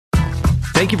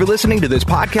Thank you for listening to this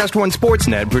Podcast One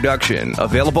Sportsnet production,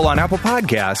 available on Apple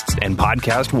Podcasts and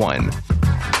Podcast One.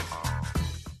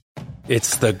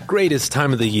 It's the greatest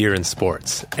time of the year in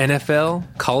sports.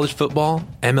 NFL, college football,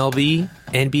 MLB,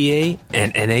 NBA,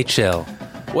 and NHL.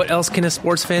 What else can a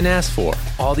sports fan ask for?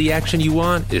 All the action you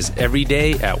want is every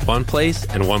day at one place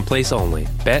and one place only.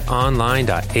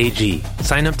 BetOnline.ag.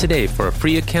 Sign up today for a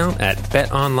free account at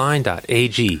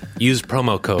BetOnline.ag. Use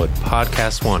promo code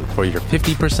PODCAST1 for your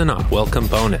 50% off welcome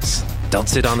bonus. Don't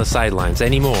sit on the sidelines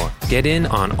anymore. Get in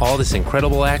on all this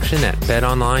incredible action at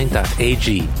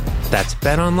BetOnline.ag. That's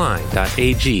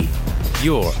BetOnline.ag.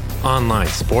 Your online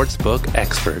sportsbook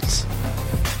experts.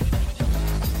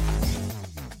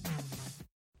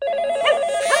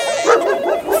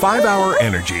 Five-Hour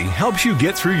Energy helps you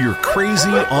get through your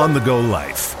crazy on-the-go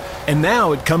life. And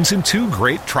now it comes in two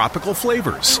great tropical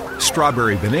flavors,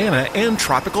 Strawberry Banana and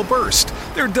Tropical Burst.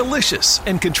 They're delicious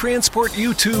and can transport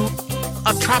you to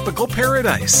a tropical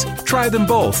paradise. Try them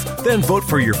both, then vote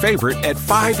for your favorite at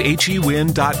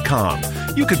 5hewin.com.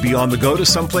 You could be on the go to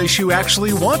someplace you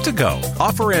actually want to go.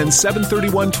 Offer ends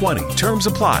 7/31/20. Terms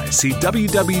apply. See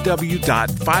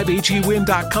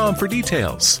www.5hewin.com for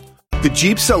details. The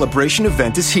Jeep Celebration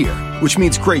event is here, which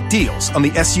means great deals on the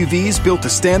SUVs built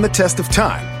to stand the test of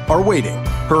time are waiting.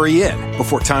 Hurry in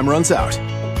before time runs out.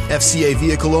 FCA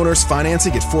vehicle owners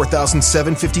financing at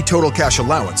 $4,750 total cash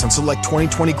allowance on select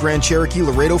 2020 Grand Cherokee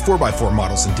Laredo 4x4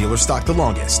 models in dealer stock the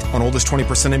longest. On oldest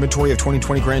 20% inventory of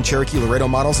 2020 Grand Cherokee Laredo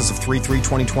models as of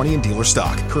 3/3/2020 in dealer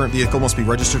stock. Current vehicle must be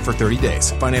registered for 30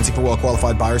 days. Financing for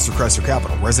well-qualified buyers through Chrysler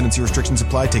Capital. Residency restrictions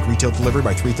apply. Take retail delivery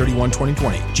by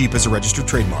 3/31/2020. Jeep is a registered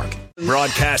trademark.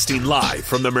 Broadcasting live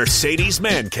from the Mercedes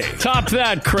Man Cave. Top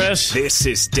that, Chris. This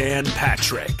is Dan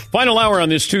Patrick. Final hour on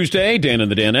this Tuesday. Dan and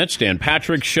the Danettes, Dan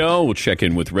Patrick Show. We'll check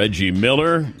in with Reggie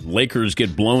Miller. Lakers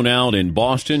get blown out in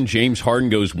Boston. James Harden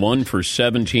goes 1 for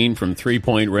 17 from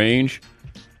three-point range.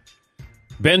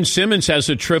 Ben Simmons has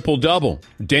a triple-double.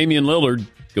 Damian Lillard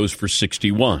goes for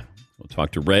 61. We'll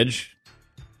talk to Reg.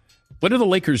 What do the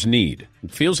Lakers need?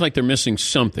 It feels like they're missing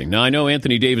something. Now, I know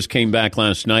Anthony Davis came back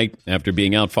last night after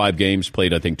being out 5 games,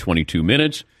 played, I think, 22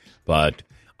 minutes. But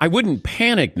I wouldn't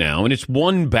panic now, and it's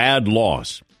one bad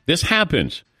loss. This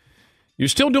happens. You're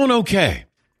still doing okay.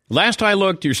 Last I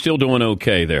looked, you're still doing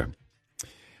okay there.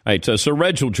 All right, so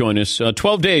Reg will join us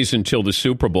 12 days until the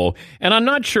Super Bowl. And I'm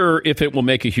not sure if it will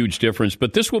make a huge difference,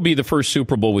 but this will be the first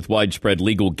Super Bowl with widespread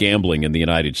legal gambling in the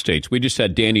United States. We just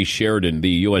had Danny Sheridan, the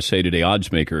USA Today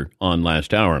odds maker, on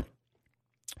last hour.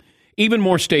 Even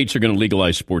more states are going to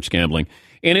legalize sports gambling.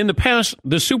 And in the past,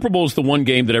 the Super Bowl is the one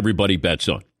game that everybody bets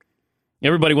on.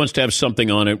 Everybody wants to have something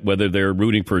on it, whether they're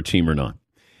rooting for a team or not.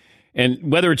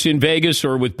 And whether it's in Vegas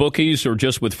or with bookies or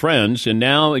just with friends, and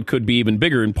now it could be even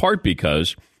bigger in part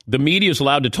because the media is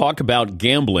allowed to talk about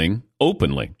gambling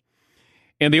openly.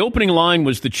 And the opening line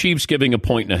was the Chiefs giving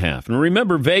 1.5. And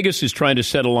remember, Vegas is trying to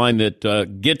set a line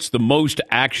that gets the most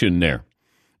action there.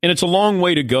 And it's a long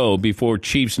way to go before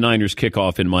Chiefs-Niners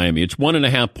kickoff in Miami. It's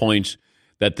 1.5 points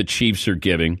that the Chiefs are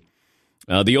giving.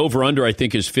 The over-under, I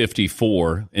think, is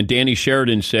 54. And Danny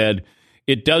Sheridan said,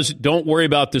 don't worry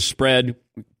about the spread.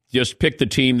 Just pick the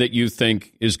team that you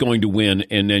think is going to win,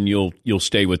 and then you'll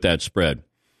stay with that spread.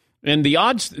 And the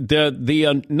odds,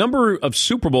 the number of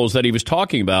Super Bowls that he was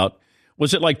talking about,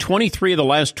 was it like 23 of the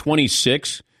last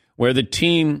 26, where the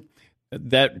team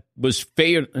that was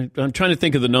favored, I'm trying to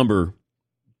think of the number,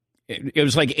 it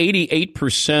was like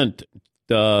 88%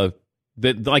 that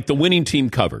like the winning team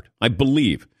covered, I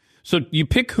believe. So you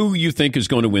pick who you think is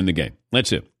going to win the game.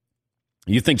 That's it.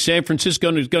 You think San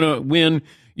Francisco is going to win,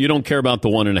 you don't care about the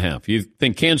 1.5. You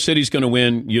think Kansas City's going to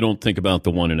win, you don't think about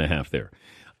the 1.5 there.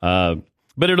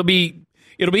 But it'll be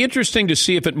interesting to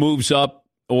see if it moves up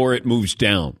or it moves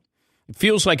down. It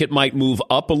feels like it might move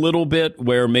up a little bit,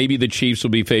 where maybe the Chiefs will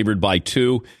be favored by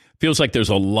 2. Feels like there's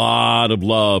a lot of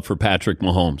love for Patrick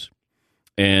Mahomes.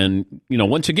 And,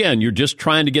 once again, you're just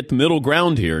trying to get the middle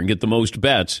ground here and get the most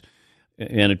bets.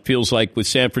 And it feels like with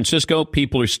San Francisco,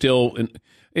 people are still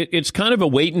it's kind of a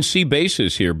wait-and-see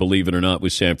basis here, believe it or not,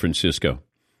 with San Francisco.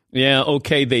 Yeah,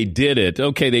 okay, they did it.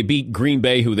 Okay, they beat Green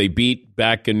Bay, who they beat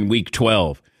back in Week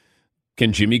 12.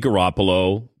 Can Jimmy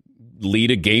Garoppolo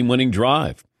lead a game-winning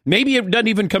drive? Maybe it doesn't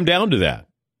even come down to that,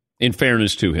 in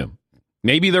fairness to him.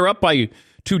 Maybe they're up by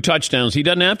 2 touchdowns. He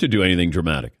doesn't have to do anything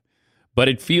dramatic. But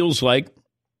it feels like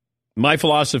my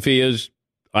philosophy is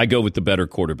I go with the better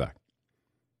quarterback.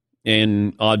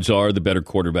 And odds are the better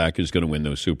quarterback is going to win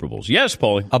those Super Bowls. Yes,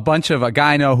 Paulie. A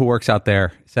guy I know who works out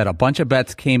there said a bunch of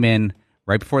bets came in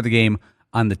right before the game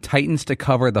on the Titans to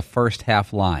cover the first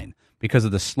half line because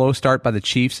of the slow start by the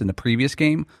Chiefs in the previous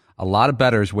game. a lot of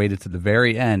bettors waited to the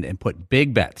very end and put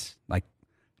big bets, like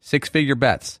six-figure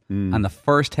bets, on the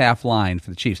first half line for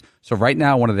the Chiefs. So right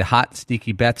now, one of the hot,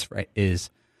 sneaky bets is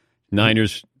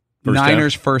Niners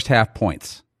first half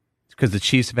points, because the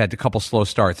Chiefs have had a couple slow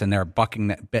starts, and they're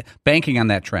banking on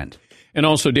that trend. And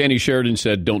also, Danny Sheridan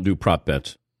said, don't do prop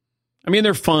bets. I mean,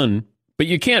 they're fun, but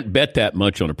you can't bet that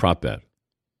much on a prop bet.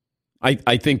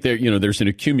 I think there's an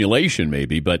accumulation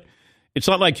maybe, but it's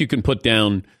not like you can put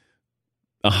down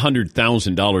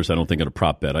 $100,000, I don't think, on a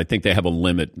prop bet. I think they have a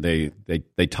limit. They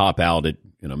top out at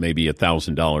maybe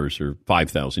 $1,000 or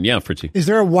 $5,000. Yeah, Fritzy. Is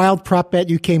there a wild prop bet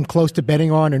you came close to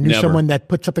betting on, or knew Never. someone that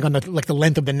put something on the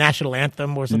length of the national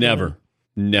anthem or something?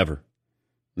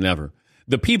 Never.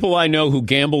 The people I know who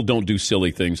gamble don't do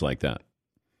silly things like that.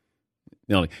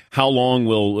 How long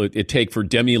will it take for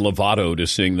Demi Lovato to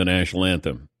sing the national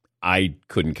anthem? I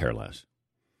couldn't care less.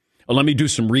 Let me do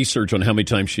some research on how many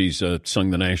times she's sung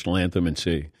the national anthem and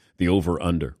see the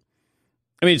over-under.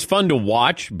 I mean, it's fun to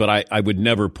watch, but I would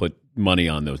never put money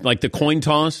on those. Like the coin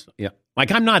toss, yeah.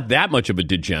 Like, I'm not that much of a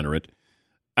degenerate.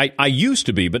 I used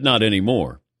to be, but not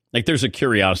anymore. Like, there's a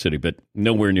curiosity, but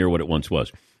nowhere near what it once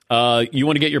was. You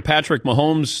want to get your Patrick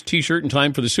Mahomes T-shirt in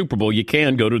time for the Super Bowl, you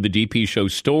can go to the DP Show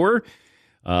store.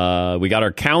 We got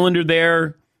our calendar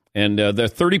there, and they're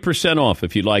 30% off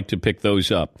if you'd like to pick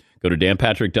those up. Go to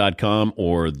danpatrick.com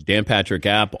or the Dan Patrick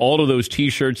app. All of those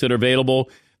T-shirts that are available.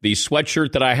 The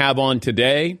sweatshirt that I have on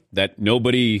today that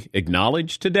nobody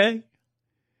acknowledged today. I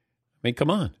mean, come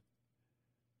on.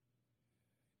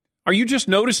 Are you just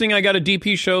noticing I got a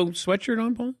DP Show sweatshirt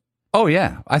on, Paul? Oh,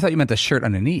 yeah. I thought you meant the shirt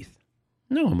underneath.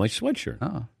 No, my sweatshirt.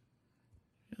 Oh.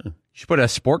 Yeah. You should put a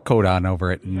sport coat on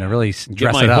over it and really dress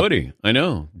Get my it up. hoodie. I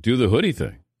know. Do the hoodie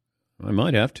thing. I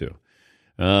might have to.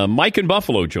 Mike in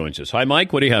Buffalo joins us. Hi,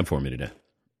 Mike. What do you have for me today?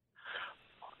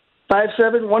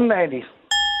 5'7", 190.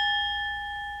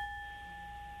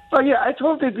 Oh, yeah, I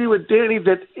totally agree with Danny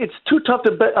that it's too tough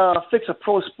to fix a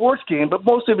pro sports game, but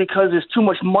mostly because there's too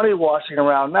much money washing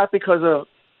around, not because of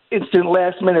instant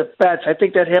last-minute bets. I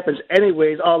think that happens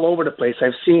anyways all over the place.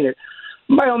 I've seen it.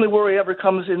 My only worry ever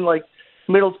comes in, like,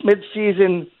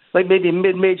 mid-season, like maybe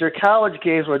mid-major college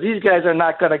games where these guys are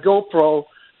not going to go pro.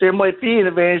 There might be an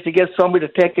advantage to get somebody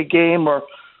to take a game or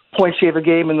point shave a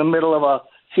game in the middle of a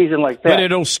season like that. But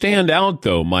it'll stand out,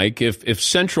 though, Mike, if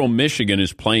Central Michigan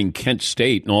is playing Kent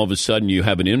State and all of a sudden you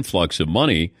have an influx of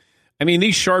money. I mean,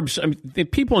 these sharps, the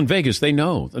people in Vegas, they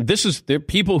know. They're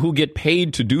people who get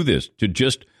paid to do this, to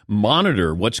just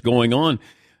monitor what's going on.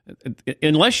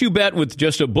 Unless you bet with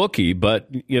just a bookie, but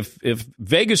if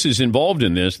Vegas is involved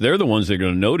in this, they're the ones that are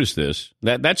going to notice this.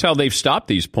 That's how they've stopped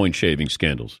these point-shaving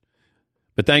scandals.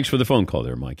 But thanks for the phone call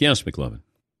there, Mike. Yes, McLovin.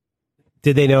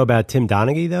 Did they know about Tim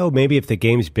Donaghy, though? Maybe if the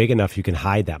game's big enough, you can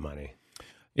hide that money.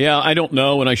 Yeah, I don't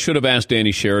know, and I should have asked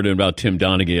Danny Sheridan about Tim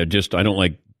Donaghy. I don't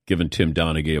like giving Tim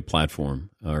Donaghy a platform,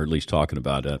 or at least talking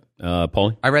about it.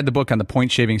 Paulie? I read the book on the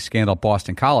point-shaving scandal at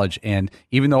Boston College, and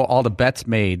even though all the bets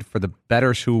made for the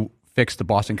bettors who fixed the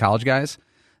Boston College guys,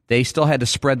 they still had to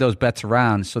spread those bets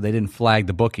around so they didn't flag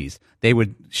the bookies. They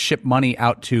would ship money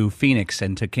out to Phoenix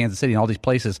and to Kansas City and all these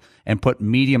places and put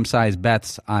medium-sized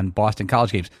bets on Boston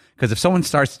College games. Because if someone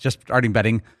starting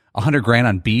betting $100,000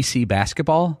 on BC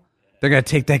basketball, they're going to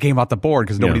take that game off the board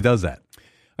because nobody does that.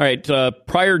 All right.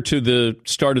 Prior to the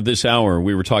start of this hour,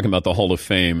 we were talking about the Hall of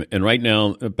Fame, and right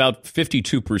now about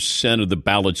 52% of the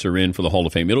ballots are in for the Hall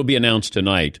of Fame. It'll be announced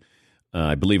tonight,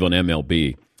 I believe, on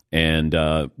MLB. And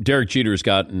Derek Jeter's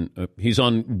he's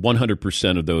on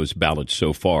 100% of those ballots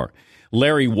so far.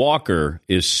 Larry Walker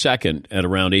is second at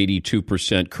around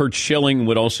 82%. Curt Schilling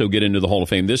would also get into the Hall of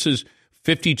Fame. This is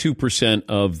 52%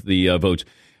 of the votes.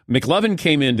 McLovin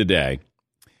came in today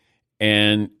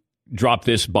and dropped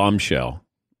this bombshell.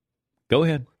 Go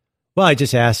ahead. Well, I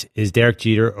just asked, is Derek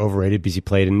Jeter overrated because he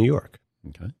played in New York?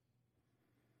 Okay.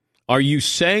 Are you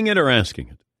saying it or asking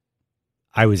it?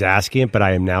 I was asking it, but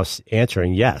I am now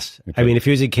answering yes. Okay. I mean, if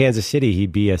he was in Kansas City,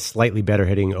 he'd be a slightly better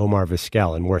hitting Omar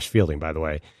Vizquel and worse fielding, by the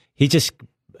way. He just,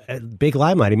 big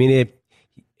limelight. I mean,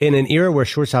 in an era where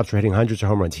shortstops were hitting hundreds of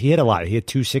home runs, he hit a lot. He hit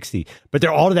 260. But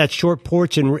they're all to that short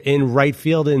porch in right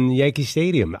field in Yankee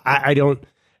Stadium.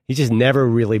 He just never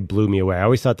really blew me away. I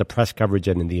always thought the press coverage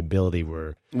and the ability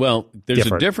were there's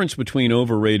different. A difference between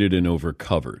overrated and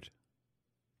overcovered.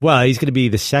 Well, he's going to be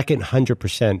the second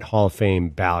 100% Hall of Fame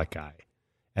ballot guy.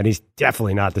 And he's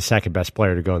definitely not the second best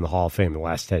player to go in the Hall of Fame in the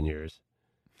last 10 years.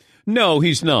 No,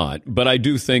 he's not. But I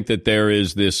do think that there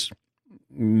is this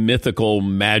mythical,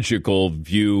 magical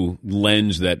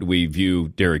lens that we view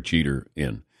Derek Jeter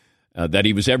in. That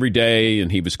he was every day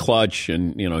and he was clutch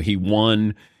and, he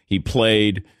won, he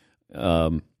played.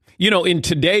 In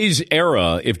today's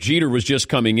era, if Jeter was just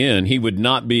coming in, he would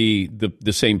not be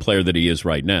the same player that he is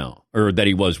right now, or that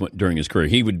he was during his career.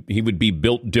 He would be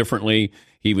built differently.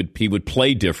 He would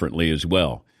play differently as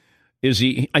well. Is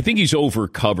he? I think he's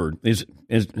overcovered.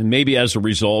 Maybe as a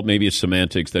result, maybe it's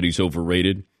semantics that he's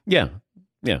overrated. Yeah.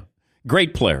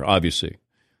 Great player, obviously.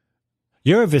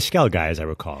 You're a Vizquel guy, as I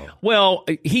recall. Well,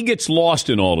 he gets lost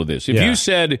in all of this. If you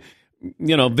said,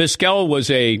 Vizquel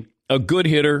was a good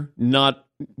hitter, not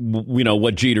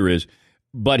what Jeter is,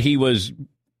 but he was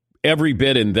every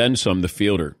bit and then some the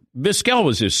fielder. Vizquel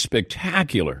was just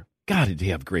spectacular. God, did he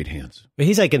have great hands. But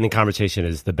he's like in the conversation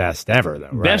as the best ever, though,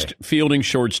 right? Best fielding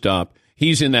shortstop.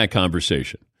 He's in that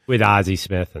conversation. With Ozzie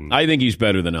Smith. I think he's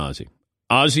better than Ozzie.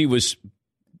 Ozzie was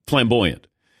flamboyant.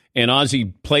 And Ozzie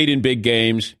played in big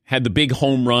games, had the big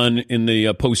home run in the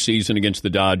postseason against the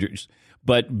Dodgers.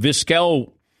 But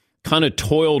Vizquel kind of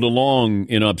toiled along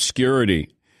in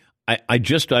obscurity.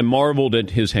 I marveled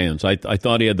at his hands. I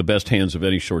thought he had the best hands of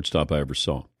any shortstop I ever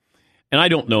saw. And I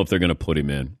don't know if they're going to put him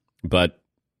in, but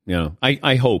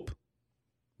I hope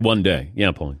one day.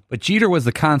 Yeah, Pauline. But Jeter was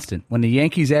the constant. When the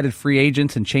Yankees added free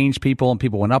agents and changed people, and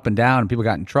people went up and down, and people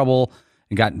got in trouble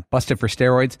and got busted for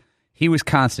steroids, he was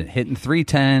constant, hitting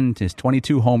 .310, his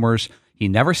 22 homers. He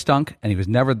never stunk, and he was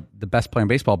never the best player in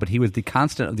baseball, but he was the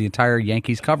constant of the entire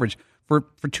Yankees coverage for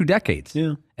 2 decades.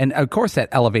 Yeah. And, of course, that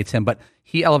elevates him, but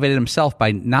he elevated himself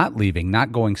by not leaving,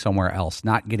 not going somewhere else,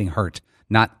 not getting hurt,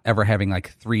 not ever having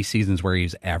like 3 seasons where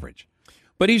he's average.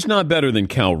 But he's not better than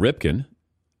Cal Ripken.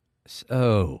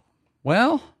 So,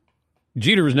 well,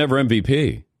 Jeter was never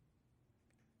MVP.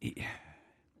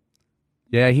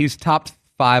 Yeah, he's top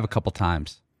 5 a couple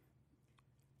times.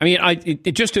 I mean,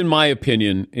 just in my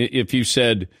opinion, if you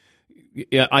said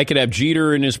I could have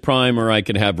Jeter in his prime or I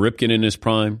could have Ripken in his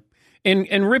prime, and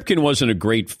Ripken wasn't a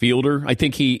great fielder. I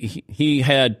think he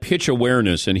had pitch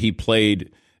awareness and he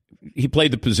played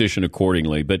the position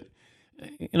accordingly. But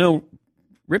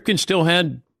Ripken still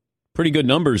had pretty good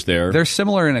numbers there. They're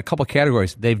similar in a couple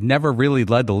categories. They've never really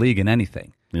led the league in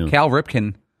anything. Yeah. Cal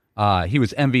Ripken, he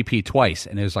was MVP twice,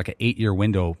 and it was like an 8-year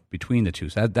window between the two.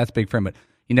 So that's big for him. But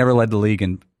he never led the league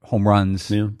in home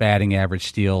runs, batting average,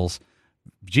 steals.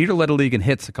 Jeter led the league in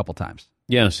hits a couple times.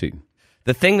 Yeah, see.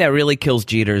 The thing that really kills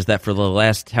Jeter is that for the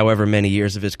last however many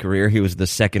years of his career, he was the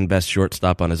second best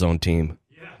shortstop on his own team.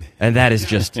 And that is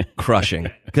just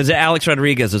crushing. Because Alex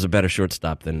Rodriguez is a better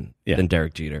shortstop than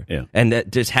Derek Jeter. Yeah. And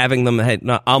just having them,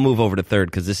 I'll move over to third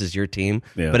because this is your team.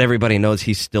 Yeah. But everybody knows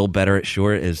he's still better at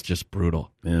short is just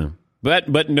brutal. Yeah.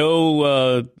 But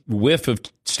no whiff of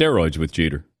steroids with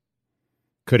Jeter.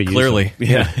 Could have clearly.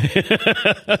 Yeah.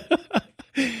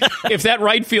 If that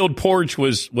right field porch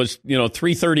was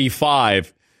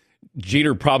 335,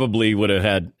 Jeter probably would have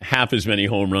had half as many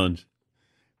home runs.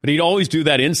 But he'd always do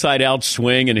that inside-out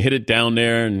swing and hit it down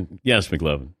there. And yes,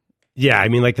 McLovin. Yeah, I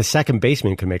mean, like the second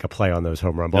baseman could make a play on those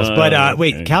home run balls. But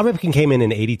wait, Cal Ripken came in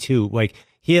 82. Like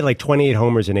he had like 28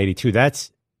 homers in 82.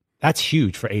 That's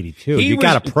huge for 82. You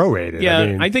got to prorate it.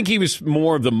 Yeah, I think he was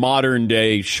more of the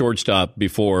modern-day shortstop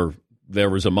before there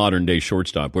was a modern-day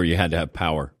shortstop where you had to have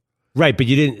power. Right, but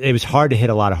you didn't. It was hard to hit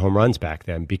a lot of home runs back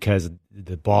then because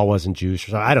the ball wasn't juiced.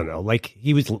 Or I don't know. Like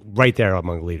he was right there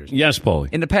among the leaders. Yes, Paulie.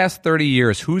 In the past 30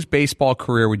 years, whose baseball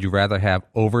career would you rather have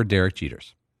over Derek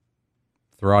Jeter's?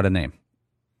 Throw out a name.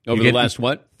 Over the last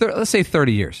what? Let's say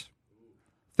 30 years.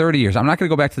 30 years. I'm not going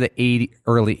to go back to the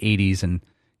early 80s and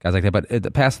guys like that, but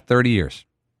the past 30 years.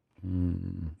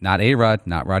 Not A-Rod,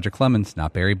 not Roger Clemens,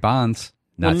 not Barry Bonds.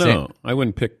 No, I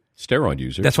wouldn't pick steroid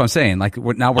user. That's what I'm saying. Like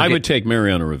I would take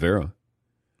Mariano Rivera.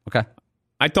 Okay.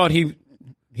 I thought he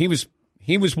was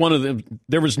one of the.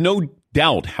 There was no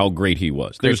doubt how great he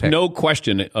was. There's no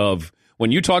question of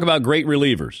when you talk about great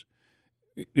relievers,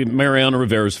 Mariano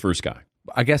Rivera's first guy.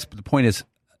 I guess the point is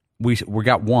we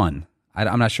got one.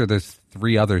 I'm not sure there's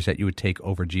 3 others that you would take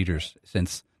over Jeter's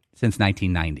since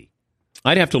 1990.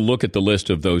 I'd have to look at the list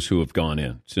of those who have gone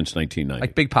in since 1990.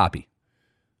 Like Big Papi.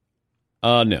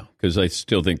 No, because I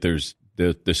still think there's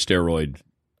the steroid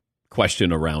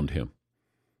question around him.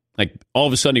 Like all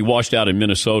of a sudden he washed out in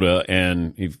Minnesota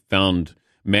and he found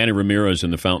Manny Ramirez in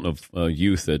the fountain of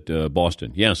youth at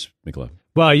Boston. Yes, McLeod.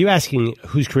 Well, are you asking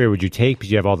whose career would you take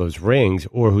because you have all those rings,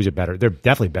 or who's a better? They're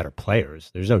definitely better players.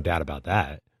 There's no doubt about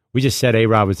that. We just said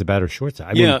A-Rod was the better shortstop.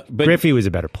 I mean, but Griffey was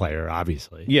a better player,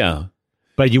 obviously. Yeah.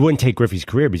 But you wouldn't take Griffey's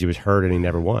career because he was hurt and he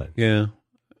never won. Yeah.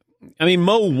 I mean,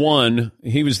 Mo won.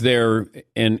 He was there,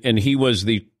 and he was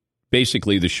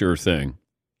basically the sure thing.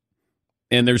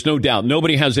 And there's no doubt.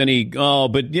 Nobody has any,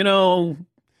 but,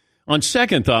 on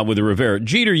second thought with the Rivera,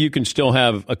 Jeter, you can still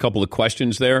have a couple of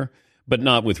questions there. but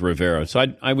not with Rivera. So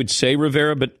I would say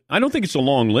Rivera, but I don't think it's a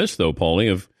long list, though, Paulie,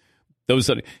 of those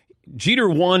that Jeter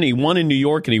won. He won in New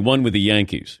York, and he won with the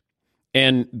Yankees.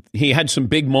 And he had some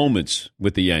big moments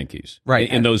with the Yankees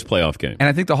in those playoff games. And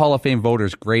I think the Hall of Fame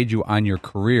voters grade you on your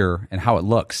career and how it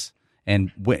looks.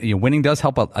 And winning does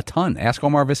help a ton. Ask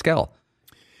Omar Vizquel.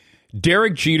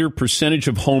 Derek Jeter, percentage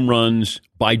of home runs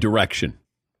by direction.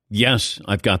 Yes,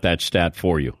 I've got that stat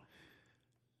for you.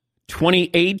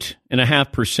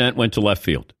 28.5% went to left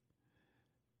field.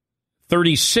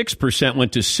 36%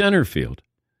 went to center field.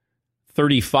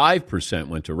 35%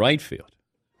 went to right field.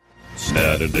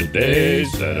 Stat of the day,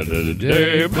 stat of the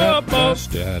day,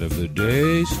 stat of the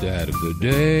day, stat of the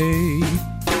day.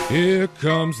 Here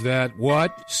comes that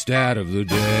what? Stat of the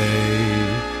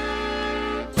day.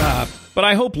 But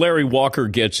I hope Larry Walker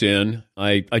gets in.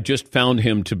 I just found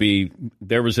him to be,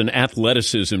 there was an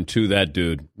athleticism to that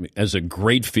dude. As a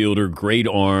great fielder, great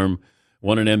arm,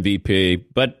 won an MVP.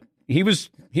 But he was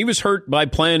hurt by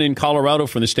playing in Colorado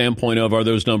from the standpoint of, are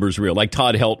those numbers real? Like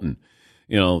Todd Helton.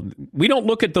 You know, we don't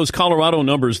look at those Colorado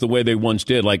numbers the way they once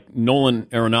did. Like Nolan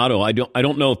Arenado, I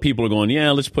don't know if people are going,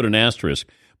 yeah, let's put an asterisk.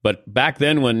 But back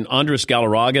then when Andres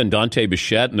Galarraga and Dante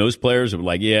Bichette and those players were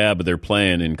like, yeah, but they're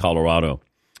playing in Colorado.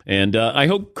 And I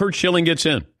hope Curt Schilling gets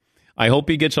in. I hope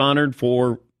he gets honored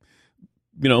for,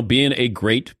 being a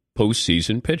great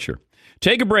postseason pitcher.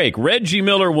 Take a break. Reggie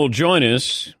Miller will join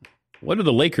us. What do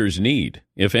the Lakers need,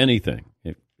 if anything?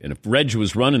 And if Reg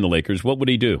was running the Lakers, what would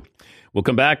he do? We'll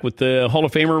come back with the Hall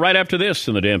of Famer right after this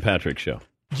on the Dan Patrick Show.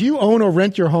 Do you own or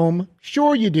rent your home?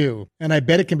 Sure you do. And I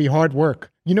bet it can be hard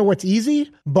work. You know what's easy?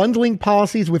 Bundling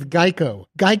policies with Geico.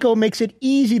 Geico makes it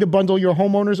easy to bundle your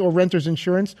homeowners or renters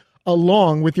insurance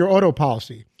along with your auto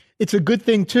policy. It's a good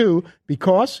thing, too,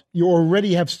 because you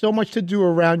already have so much to do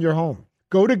around your home.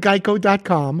 Go to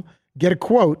geico.com, get a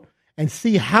quote, and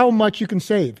see how much you can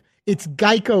save. It's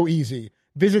Geico easy.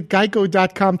 Visit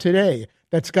geico.com today.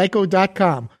 That's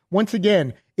geico.com. Once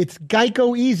again, it's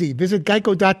Geico easy. Visit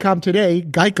geico.com today,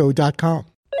 geico.com.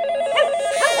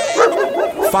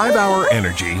 5-Hour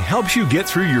Energy helps you get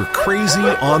through your crazy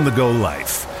on-the-go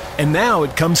life. And now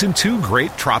it comes in 2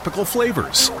 great tropical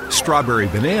flavors, Strawberry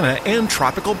Banana and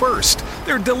Tropical Burst.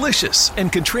 They're delicious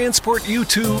and can transport you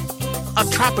to a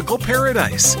tropical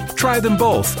paradise. Try them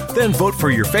both, then vote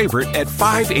for your favorite at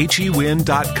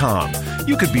 5hewin.com.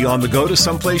 You could be on the go to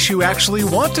someplace you actually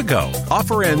want to go.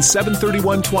 Offer ends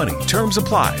 7/31/20. Terms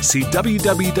apply. See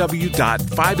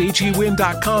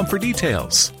www.5hewin.com for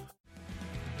details.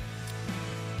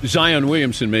 Zion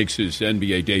Williamson makes his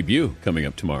NBA debut coming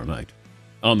up tomorrow night.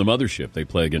 On the mothership, they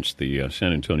play against the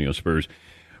San Antonio Spurs.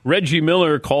 Reggie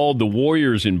Miller called the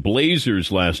Warriors and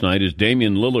Blazers last night as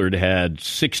Damian Lillard had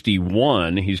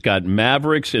 61. He's got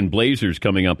Mavericks and Blazers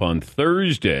coming up on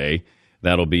Thursday.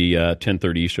 That'll be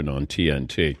 10:30 Eastern on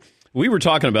TNT. We were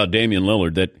talking about Damian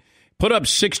Lillard that put up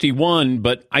 61,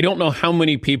 but I don't know how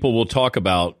many people will talk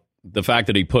about the fact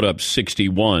that he put up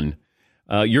 61.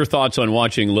 Your thoughts on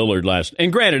watching Lillard last?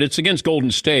 And granted, it's against Golden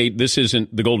State. This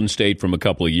isn't the Golden State from a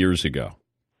couple of years ago.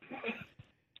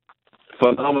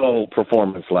 Phenomenal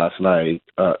performance last night.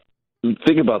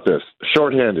 Think about this.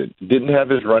 Shorthanded. Didn't have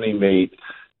his running mate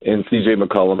in C.J.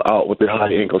 McCollum out with the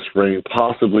high ankle sprain.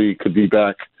 Possibly could be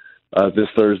back this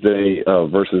Thursday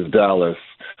versus Dallas.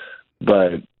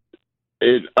 But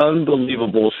an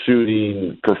unbelievable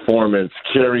shooting performance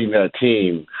carrying that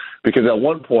team. Because at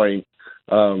one point,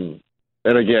 and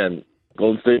again,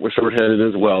 Golden State was shorthanded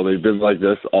as well. They've been like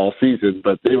this all season.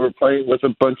 But they were playing with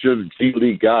a bunch of G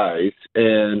League guys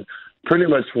and pretty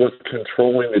much was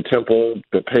controlling the tempo,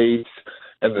 the pace,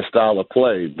 and the style of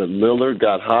play. But Lillard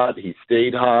got hot. He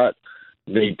stayed hot,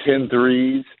 made 10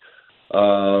 threes.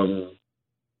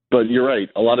 But you're right.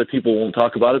 A lot of people won't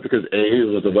talk about it because, it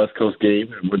was a West Coast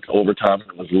game. It went to overtime.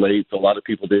 It was late, so a lot of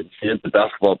people didn't see it. The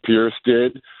basketball purists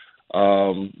did.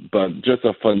 But just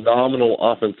a phenomenal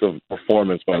offensive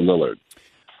performance by Lillard.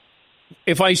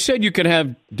 If I said you could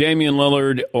have Damian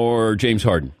Lillard or James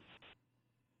Harden,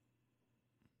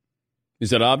 is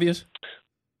that obvious?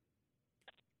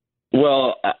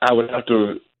 Well, I would have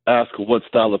to ask what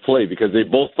style of play, because they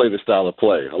both play the style of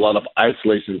play. A lot of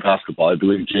isolation basketball. I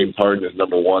believe James Harden is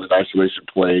number one in isolation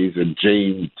plays, and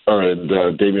Damian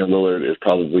Lillard is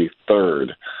probably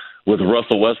third, with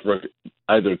Russell Westbrook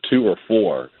either 2 or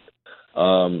 4,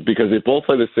 because they both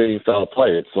play the same style of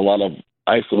play. It's a lot of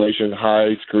isolation,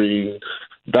 high screen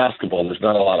basketball. There's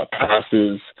not a lot of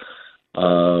passes.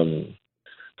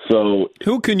 So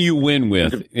who can you win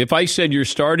with? If I said you're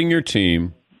starting your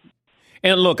team,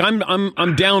 and look, I'm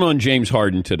down on James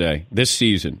Harden today, this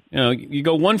season. You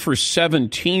go 1 for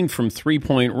 17 from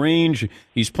 3-point range.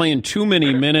 He's playing too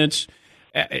many minutes.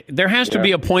 There has to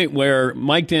be a point where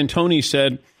Mike D'Antoni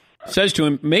says to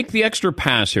him, make the extra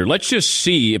pass here. Let's just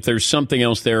see if there's something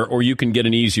else there or you can get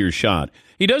an easier shot.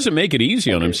 He doesn't make it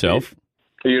easy on himself.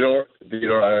 I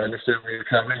understand where you're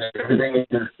coming. Everything you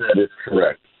just said is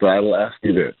correct. So I will ask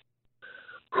you this.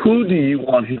 Who do you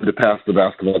want him to pass the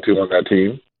basketball to on that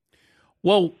team?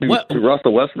 Well, to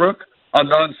Russell Westbrook, a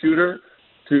non-shooter,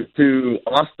 to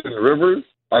Austin Rivers,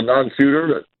 a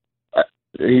non-shooter.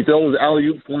 He throws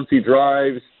alley-oops once he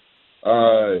drives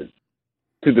to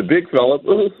the big fella.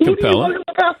 Who do you want him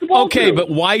to pass the ball to? But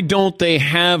why don't they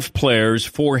have players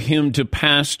for him to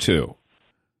pass to?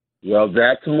 Well,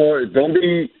 that's more. Don't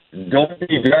be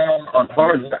down on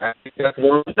Harden. I think that's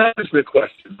more of a management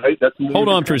question, right? That's more. Hold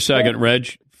on for a second,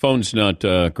 Reg. Phone's not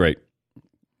great.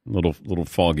 Little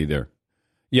foggy there.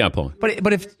 Yeah, Paul.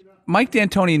 But if Mike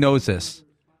D'Antoni knows this,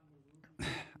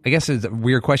 I guess it's a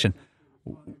weird question.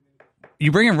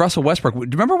 You bring in Russell Westbrook. Do you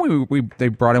remember when they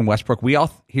brought in Westbrook? We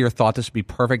all here thought this would be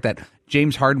perfect, that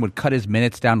James Harden would cut his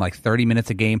minutes down like 30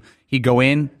 minutes a game. He'd go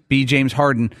in, be James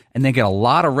Harden, and then get a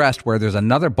lot of rest where there's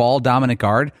another ball-dominant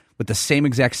guard with the same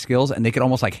exact skills, and they could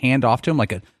almost like hand off to him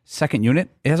like a second unit.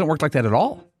 It hasn't worked like that at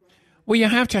all. Well, you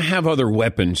have to have other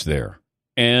weapons there.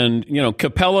 And,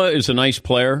 Capella is a nice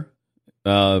player,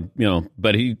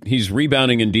 but he's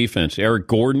rebounding in defense. Eric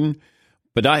Gordon.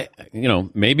 But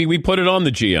maybe we put it on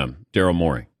the GM, Daryl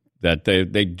Morey, that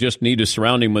they just need to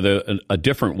surround him with a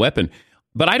different weapon.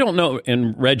 But I don't know,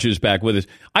 and Reg is back with us.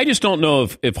 I just don't know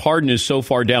if Harden is so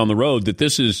far down the road that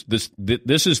this is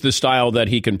the style that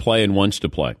he can play and wants to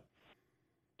play.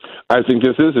 I think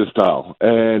this is his style,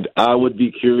 and I would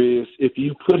be curious if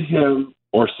you put him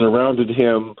or surrounded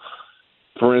him,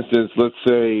 for instance, let's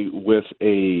say with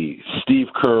a Steve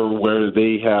Kerr, where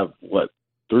they have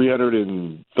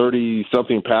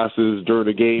 330-something passes during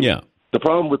a game. Yeah. The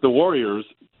problem with the Warriors,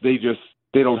 they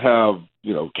don't have,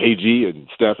 KG and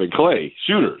Steph and Clay,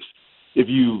 shooters. If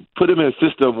you put them in a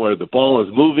system where the ball is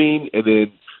moving and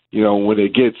then, when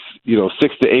it gets,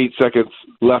 6 to 8 seconds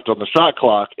left on the shot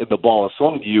clock and the ball is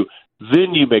swung to you,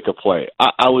 then you make a play.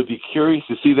 I would be curious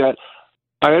to see that.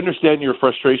 I understand your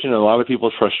frustration and a lot of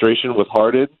people's frustration with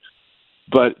Harden,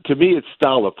 but to me, it's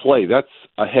style of play. That's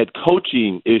a head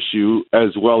coaching issue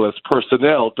as well as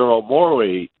personnel, Daryl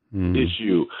Morey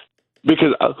issue.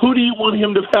 Because who do you want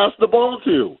him to pass the ball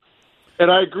to?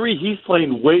 And I agree, he's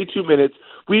playing way too minutes.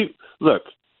 We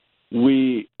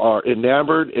are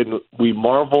enamored and we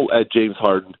marvel at James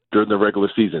Harden during the regular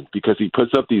season because he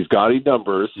puts up these gaudy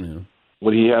numbers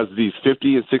when he has these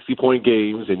 50 and 60-point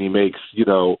games and he makes,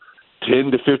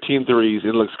 10 to 15 threes.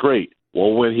 It looks great.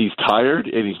 Well, when he's tired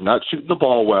and he's not shooting the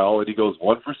ball well and he goes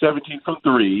 1 for 17 from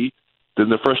 3, then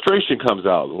the frustration comes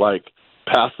out. Like,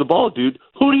 pass the ball, dude.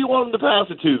 Who do you want him to pass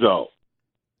it to, though?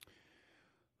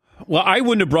 Well, I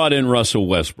wouldn't have brought in Russell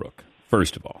Westbrook,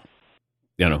 first of all.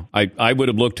 I would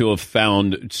have looked to have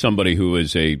found somebody who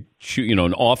is an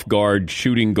off-guard,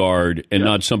 shooting guard, and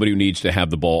not somebody who needs to have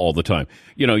the ball all the time.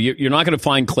 You're not going to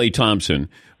find Klay Thompson,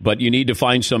 but you need to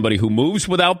find somebody who moves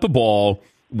without the ball.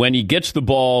 When he gets the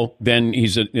ball, then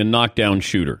he's a knockdown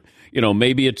shooter.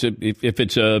 Maybe if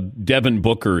it's a Devin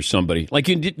Booker or somebody. Like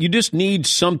you just need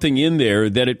something in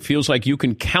there that it feels like you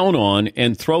can count on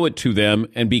and throw it to them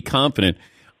and be confident.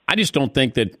 I just don't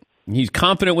think that he's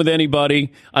confident with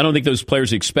anybody. I don't think those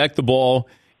players expect the ball.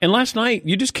 And last night,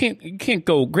 you can't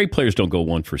go. Great players don't go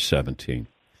 1 for 17.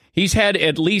 He's had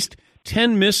at least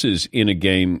 10 misses in a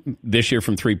game this year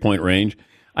from 3-point range.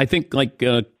 I think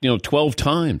 12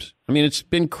 times. I mean, it's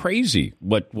been crazy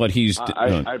what he's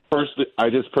done. I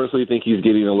just personally think he's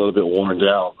getting a little bit worn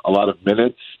down. A lot of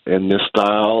minutes and this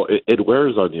style, it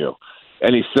wears on you,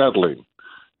 and he's settling.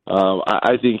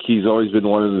 I think he's always been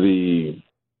one of the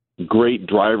great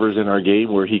drivers in our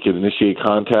game where he can initiate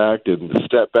contact and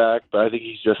step back, but I think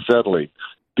he's just settling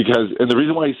and the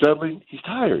reason why he's settling, he's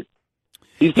tired.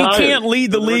 He can't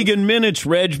lead the league in minutes,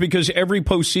 Reg, because every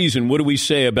postseason, what do we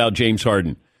say about James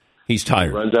Harden? He's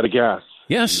tired. He runs out of gas.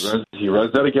 Yes. He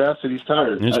runs out of gas and he's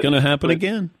tired. It's going to happen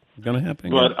again. But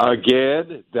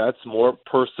again, that's more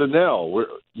personnel.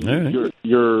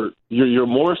 You're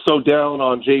more so down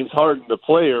on James Harden, the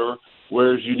player,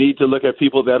 whereas you need to look at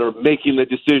people that are making the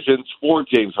decisions for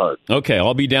James Harden. Okay,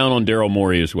 I'll be down on Daryl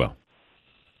Morey as well.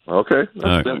 Okay,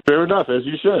 that's fair enough, as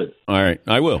you should. All right,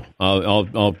 I will.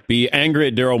 I'll be angry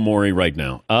at Daryl Morey right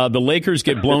now. The Lakers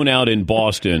get blown out in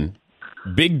Boston.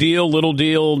 Big deal, little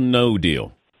deal, no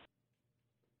deal?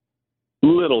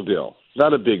 Little deal,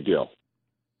 not a big deal.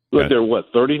 Look, they're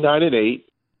 39-8,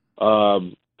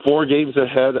 4 games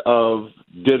ahead of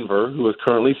Denver, who is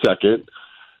currently second.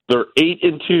 They're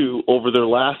 8-2 over their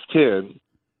last 10,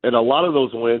 and a lot of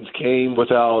those wins came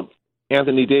without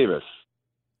Anthony Davis.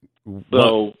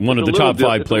 So one of the top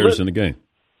 5 players in the game.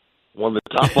 One of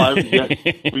the top 5. Yes,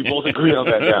 we both agree on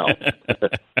that now.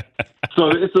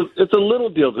 So it's a little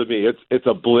deal to me. It's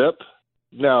a blip.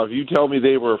 Now, if you tell me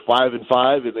they were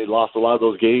 5-5 and they lost a lot of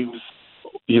those games,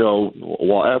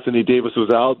 while Anthony Davis was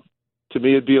out, to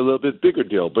me it'd be a little bit bigger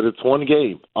deal. But it's one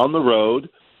game on the road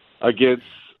against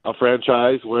a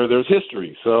franchise where there's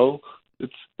history. So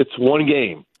it's one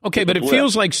game. Okay, but it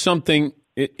feels like something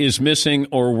is missing,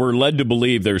 or we're led to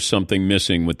believe there's something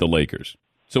missing with the Lakers.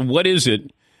 So what is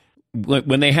it?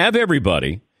 When they have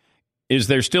everybody, is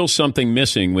there still something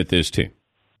missing with this team?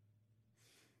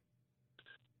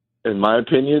 In my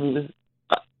opinion,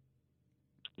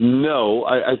 no.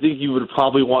 I think you would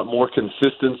probably want more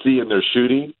consistency in their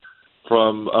shooting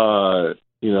from,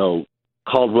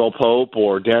 Caldwell Pope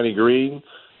or Danny Green.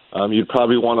 You'd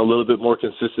probably want a little bit more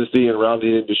consistency and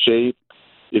rounding into shape.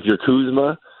 If you're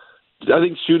Kuzma, I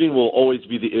think shooting will always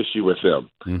be the issue with them.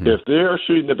 Mm-hmm. If they're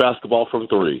shooting the basketball from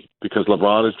 3 because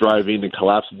LeBron is driving and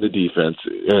collapsing the defense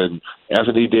and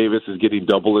Anthony Davis is getting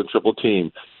double and triple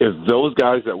team, if those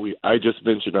guys that I just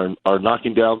mentioned are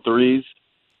knocking down threes,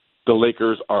 the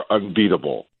Lakers are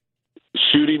unbeatable.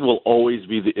 Shooting will always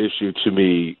be the issue to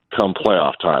me come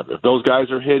playoff time. If those guys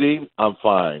are hitting, I'm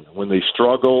fine. When they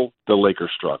struggle, the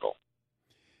Lakers struggle.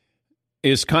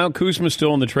 Is Kyle Kuzma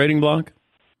still on the trading block?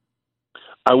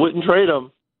 I wouldn't trade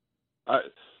him.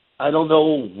 I don't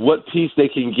know what piece they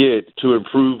can get to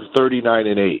improve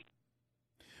 39-8.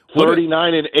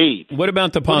 39-8. What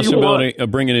about the possibility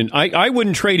of bringing in? I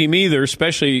wouldn't trade him either,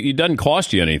 especially it doesn't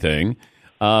cost you anything.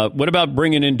 What about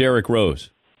bringing in Derrick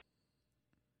Rose?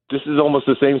 This is almost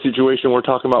the same situation we're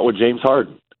talking about with James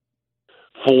Harden.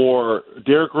 For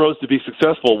Derrick Rose to be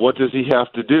successful, what does he have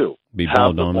to do? Be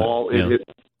ball dominant. Ball in his,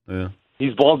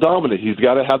 He's ball dominant. He's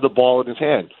got to have the ball in his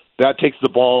hand. That takes the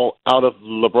ball out of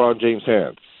LeBron James'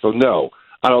 hands. So, no,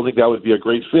 I don't think that would be a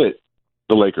great fit,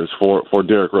 the Lakers, for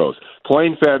Derrick Rose.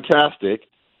 Playing fantastic,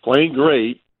 playing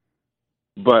great,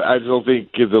 but I just don't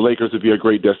think the Lakers would be a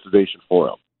great destination for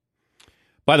him.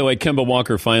 By the way, Kemba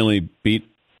Walker finally beat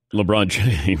LeBron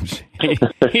James.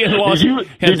 He had lost.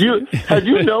 Had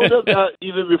you known of that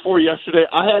even before yesterday?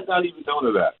 I had not even known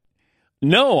of that.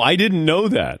 No, I didn't know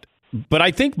that. But I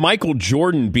think Michael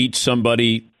Jordan beat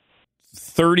somebody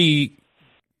 30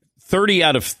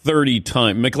 out of 30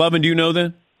 times. McLovin, do you know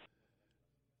that?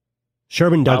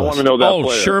 Sherman Douglas. I want to know that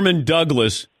player. Sherman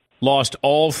Douglas lost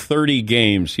all 30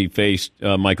 games he faced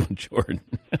Michael Jordan.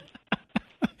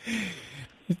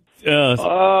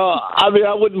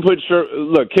 I wouldn't put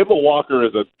Look, Kemba Walker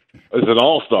is an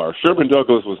all-star. Sherman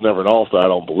Douglas was never an all-star, I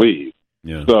don't believe.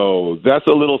 Yeah. So that's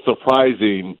a little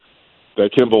surprising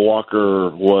that Kemba Walker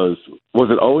was it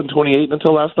 0-28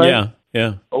 until last night?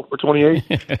 Yeah. 0-28?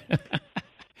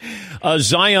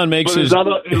 Zion makes his...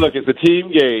 Look, it's a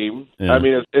team game. Yeah. I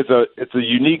mean, it's a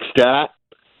unique stat,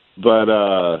 but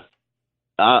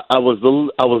I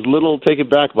was a little taken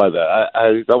back by that.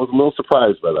 I was a little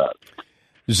surprised by that.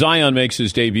 Zion makes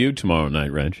his debut tomorrow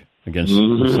night, Reg, against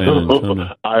San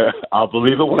Antonio. I'll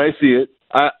believe it when I see it.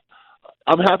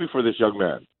 I'm happy for this young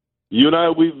man. You and I,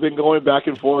 we've been going back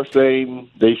and forth saying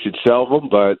they should shelve him,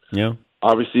 but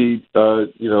obviously,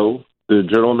 the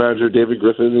general manager, David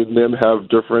Griffin, and them have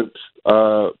different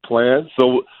plans.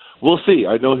 So we'll see.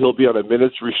 I know he'll be on a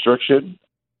minutes restriction.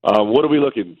 What are we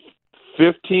looking?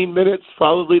 15 minutes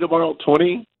probably tomorrow,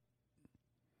 20?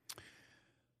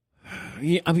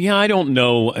 Yeah, I don't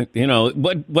know.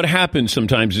 What happens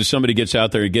sometimes is somebody gets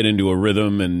out there and get into a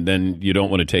rhythm, and then you don't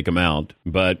want to take him out.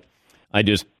 But I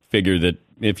just figure that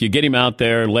if you get him out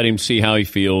there, let him see how he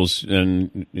feels.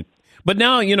 But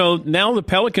now, now the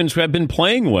Pelicans have been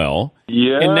playing well.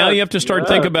 Yeah. And now you have to start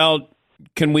thinking about,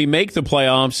 can we make the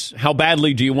playoffs? How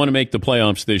badly do you want to make the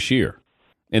playoffs this year?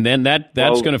 And then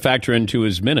that's going to factor into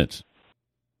his minutes.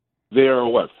 They are,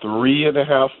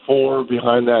 3.5, 4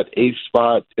 behind that 8th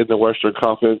spot in the Western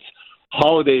Conference.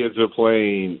 Holiday has been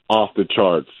playing off the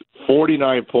charts.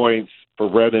 49 points for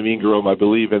Brandon Ingram, I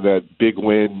believe, in that big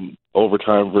win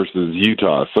overtime versus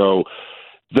Utah. So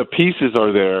the pieces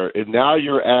are there, and now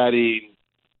you're adding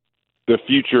the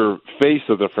future face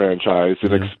of the franchise,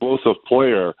 an explosive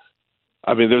player.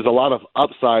 I mean, there's a lot of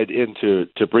upside into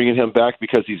bringing him back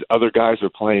because these other guys are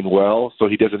playing well, so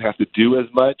he doesn't have to do as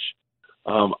much.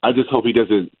 I just hope he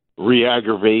doesn't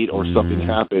re-aggravate or something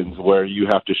happens where you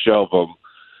have to shelve him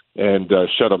and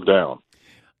shut him down.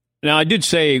 Now, I did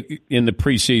say in the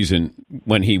preseason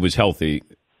when he was healthy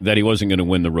that he wasn't going to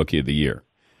win the Rookie of the Year.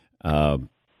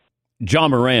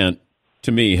 John Morant,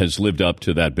 to me, has lived up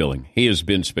to that billing. He has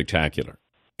been spectacular.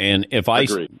 And if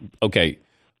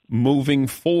moving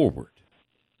forward,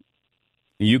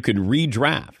 you could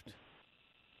redraft,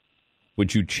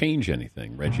 would you change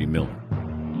anything, Reggie Miller?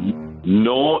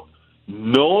 No,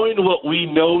 knowing what we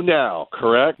know now,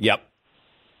 correct? Yep.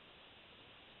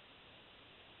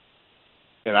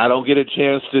 And I don't get a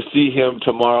chance to see him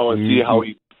tomorrow and see how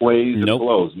he plays and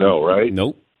flows. No, right?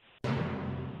 Nope.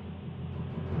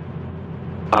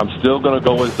 I'm still going to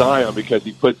go with Zion because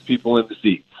he puts people in the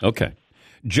seats. Okay.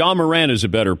 Ja Morant is a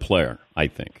better player, I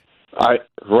think.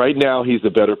 Right now, he's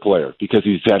a better player because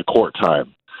he's had court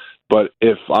time. But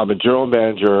if I'm a general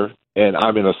manager and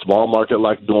I'm in a small market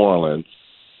like New Orleans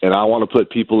and I want to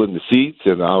put people in the seats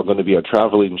and I'm going to be a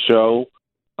traveling show,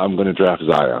 I'm going to draft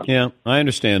Zion. Yeah, I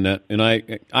understand that. And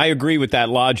I agree with that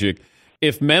logic.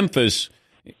 If Memphis,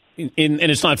 and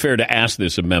it's not fair to ask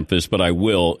this of Memphis, but I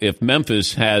will. If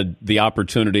Memphis had the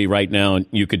opportunity right now, and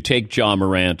you could take Ja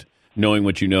Morant, knowing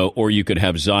what you know, or you could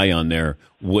have Zion there,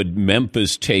 would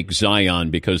Memphis take Zion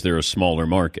because they're a smaller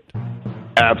market?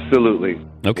 Absolutely.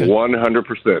 Okay.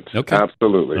 100%. Okay.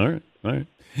 Absolutely. All right.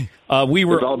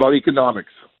 It's all about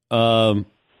economics.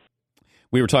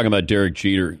 We were talking about Derek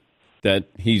Jeter, that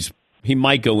he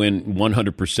might go in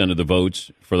 100% of the votes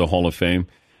for the Hall of Fame.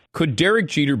 Could Derek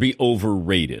Jeter be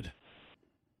overrated?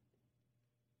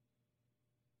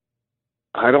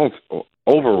 I don't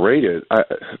overrated.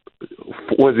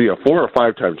 Was he a 4 or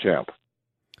 5-time champ?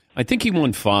 I think he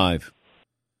won 5.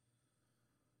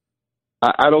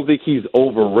 I don't think he's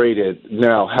overrated.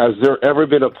 Now, has there ever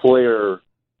been a player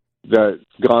that's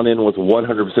gone in with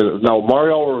 100%? Now,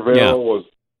 Mario Rivera was...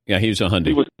 Yeah, he was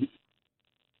 100.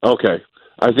 Okay.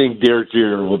 I think Derek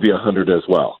Jeter will be 100 as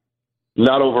well.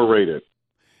 Not overrated.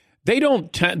 They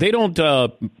don't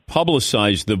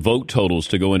publicize the vote totals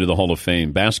to go into the Hall of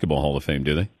Fame, Basketball Hall of Fame,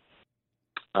 do they?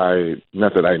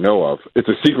 Not that I know of. It's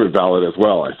a secret ballot as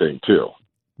well, I think, too.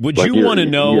 Would you want to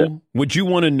know? Yeah. Would you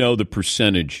want to know the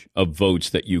percentage of votes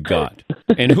that you got,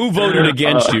 and who voted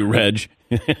against you, Reg?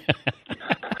 Would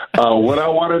I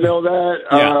want to know that?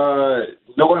 Yeah.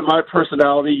 Knowing my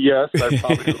personality, yes, I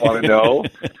probably want to know,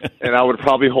 and I would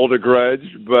probably hold a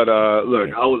grudge. But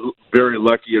look, I was very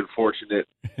lucky and fortunate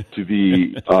to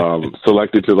be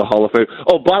selected to the Hall of Fame.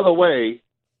 Oh, by the way,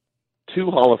 2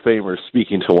 Hall of Famers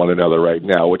speaking to one another right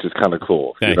now, which is kind of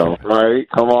cool. Thank you. Right?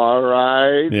 Come on,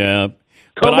 right? Yeah.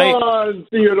 Come on,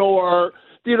 Theodore.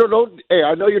 Theodore, hey,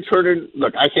 I know you're turning.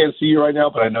 Look, I can't see you right now,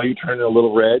 but I know you're turning a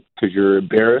little red because you're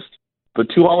embarrassed. But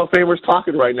 2 Hall of Famers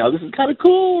talking right now. This is kind of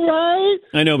cool, right?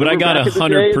 I know, but I got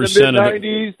 100% of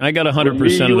the. I got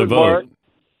 100% of the vote.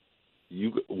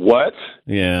 You what?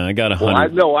 Yeah, I got 100. Well, I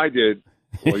know I did.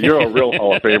 Well, you're a real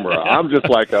Hall of Famer. I'm just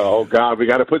like, oh God, we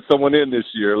got to put someone in this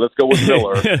year. Let's go with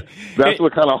Miller. That's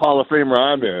what kind of Hall of Famer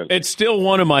I'm in. It's still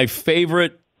one of my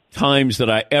favorite times that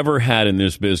I ever had in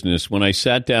this business when I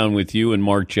sat down with you and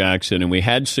Mark Jackson and we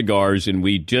had cigars and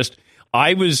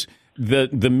I was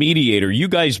the mediator. You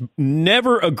guys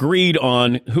never agreed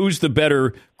on who's the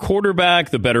better quarterback,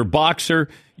 the better boxer.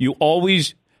 You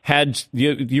always had,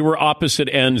 you were opposite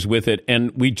ends with it.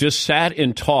 And we just sat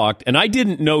and talked. And I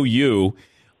didn't know you.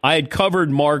 I had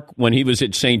covered Mark when he was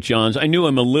at St. John's. I knew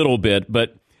him a little bit,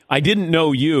 but I didn't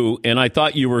know you. And I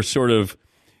thought you were sort of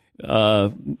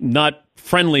not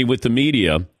friendly with the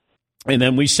media. And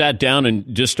then we sat down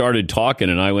and just started talking.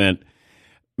 And I went,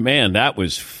 man, that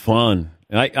was fun.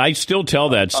 I still tell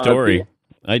that story.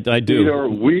 I do. You know,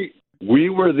 we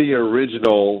were the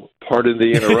original, pardon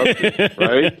the interruption,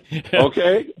 right?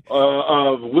 Okay,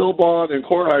 of Wilbon and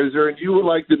Kornheiser, and you were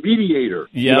like the mediator.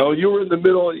 Yep. You know, you were in the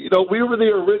middle. You know, we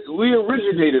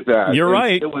originated that. You're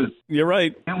right. You're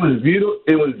right. It was beautiful.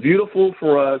 It was beautiful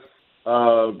for us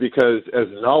because as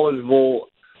knowledgeable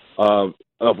of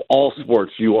all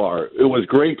sports you are, it was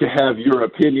great to have your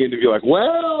opinion to be like,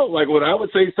 well, like when I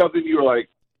would say something, you were like,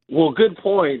 well, good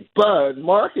point, but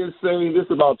Mark is saying this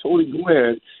about Tony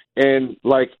Gwynn, and,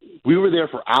 like, we were there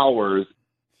for hours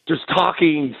just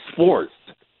talking sports,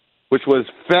 which was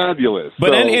fabulous.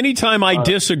 But anytime I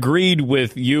disagreed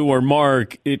with you or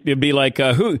Mark, it'd be like,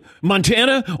 who,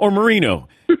 Montana or Marino?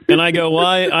 And I go, well,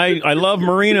 I love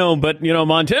Marino, but, you know,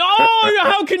 Montana, oh,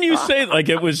 how can you say, like,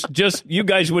 it was just, you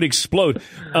guys would explode.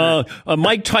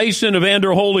 Mike Tyson, Evander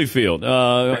Holyfield,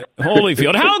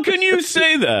 how can you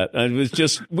say that? It was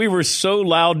just, we were so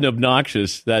loud and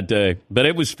obnoxious that day, but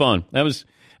it was fun. That was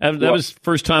the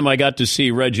first time I got to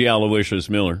see Reggie Aloysius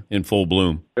Miller in full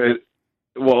bloom.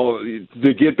 Well,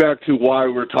 to get back to why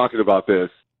we're talking about this,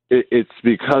 it's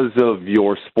because of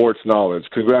your sports knowledge.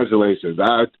 Congratulations.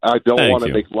 I don't want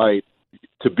to make light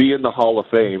to be in the Hall of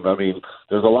Fame. I mean,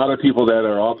 there's a lot of people that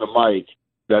are on the mic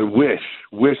that wish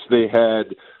they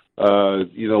had,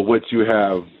 what you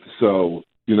have. So,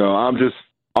 I'm just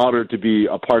honored to be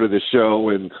a part of the show.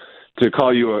 And, to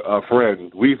call you a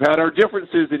friend. We've had our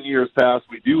differences in years past.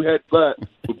 We do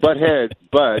butt heads,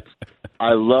 but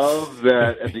I love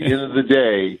that at the end of the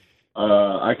day,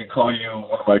 I can call you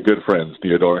one of my good friends,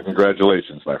 Theodore.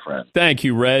 Congratulations, my friend. Thank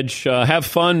you, Reg. Have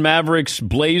fun, Mavericks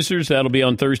Blazers. That'll be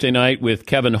on Thursday night with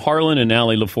Kevin Harlan and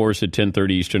Allie LaForce at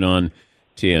 10:30 Eastern on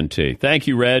TNT. Thank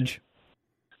you, Reg.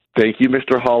 Thank you,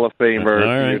 Mr. Hall of Famer, All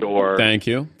right. Theodore. Thank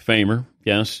you. Famer,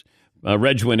 yes.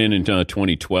 Reg went in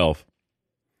 2012.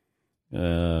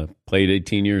 Played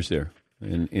 18 years there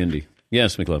in Indy.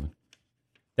 Yes, McLovin.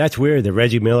 That's weird that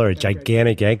Reggie Miller, a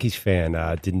gigantic Yankees fan,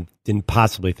 didn't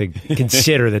possibly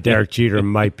consider that Derek Jeter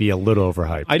might be a little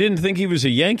overhyped. I didn't think he was a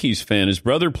Yankees fan. His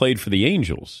brother played for the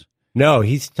Angels. No,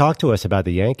 he's talked to us about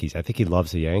the Yankees. I think he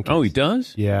loves the Yankees. Oh, he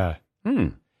does? Yeah.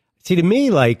 See, to me,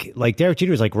 like Derek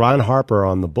Jeter was like Ron Harper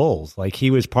on the Bulls. Like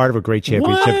he was part of a great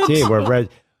championship team.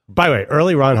 By the way,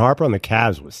 early Ron Harper on the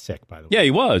Cavs was sick, by the way. Yeah,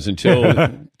 he was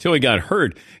until he got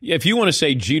hurt. If you want to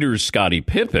say Jeter's Scottie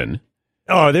Pippen.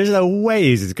 Oh, there's no way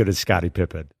he's as good as Scottie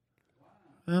Pippen.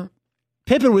 Well,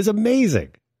 Pippen was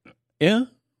amazing. Yeah.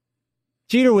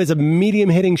 Jeter was a medium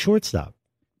hitting shortstop.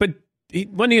 But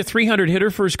wasn't he a 300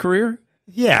 hitter for his career?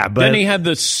 Yeah, but then he had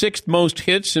the 6th most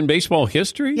hits in baseball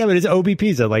history. Yeah, but his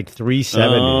OBP's at like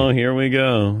 370. Oh, here we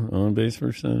go. On base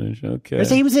percentage. Okay.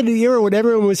 He was in an era when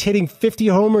everyone was hitting 50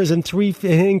 homers and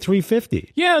hitting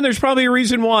 350. Yeah, and there's probably a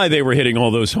reason why they were hitting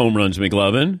all those home runs,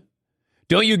 McLovin.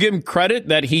 Don't you give him credit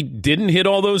that he didn't hit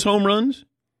all those home runs?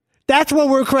 That's what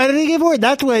we're crediting him for.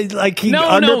 That's what he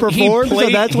underperformed. So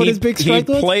that's what his big strike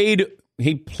was.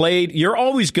 He played. You're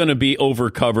always going to be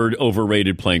overcovered,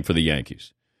 overrated playing for the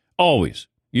Yankees. Always.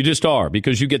 You just are,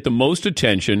 because you get the most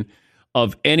attention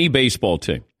of any baseball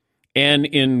team. And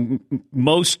in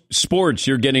most sports,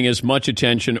 you're getting as much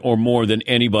attention or more than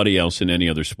anybody else in any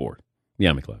other sport.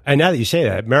 Yeah, McLeod. And now that you say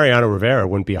that, Mariano Rivera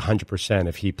wouldn't be 100%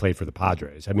 if he played for the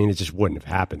Padres. I mean, it just wouldn't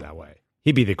have happened that way.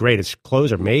 He'd be the greatest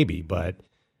closer, maybe, but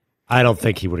I don't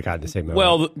think he would have gotten the same amount.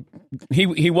 Well,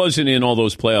 he wasn't in all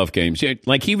those playoff games.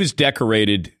 Like, he was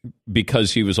decorated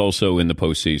because he was also in the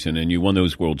postseason, and you won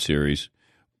those World Series.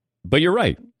 But you're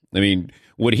right. I mean,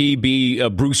 would he be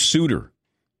Bruce Sutter?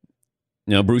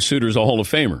 Now, Bruce Sutter's a Hall of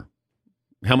Famer.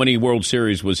 How many World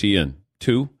Series was he in?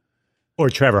 2? Or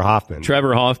Trevor Hoffman.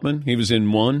 Trevor Hoffman. He was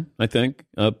in 1, I think.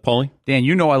 Paulie? Dan,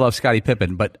 you know I love Scottie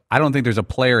Pippen, but I don't think there's a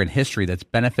player in history that's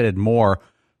benefited more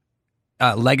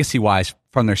legacy-wise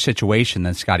from their situation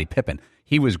than Scottie Pippen.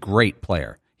 He was a great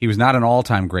player. He was not an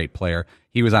all-time great player.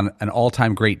 He was on an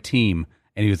all-time great team,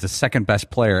 and he was the second best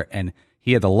player, and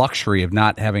he had the luxury of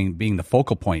not being the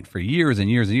focal point for years and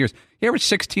years and years. He averaged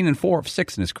 16 and 4 of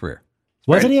 6 in his career.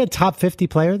 Wasn't he a top 50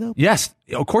 player, though? Yes,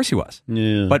 of course he was.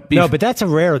 Yeah. But that's a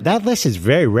rare. That list is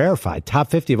very rarefied. Top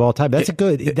 50 of all time. That's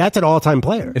that's an all-time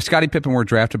player. If Scottie Pippen were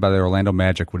drafted by the Orlando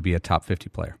Magic, would he be a top 50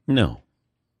 player? No.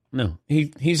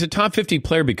 He's a top 50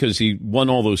 player because he won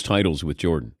all those titles with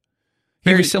Jordan.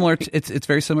 Similar. It's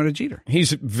very similar to Jeter. He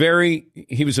was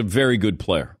a very good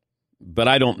player, but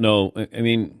I don't know. I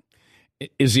mean,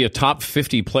 is he a top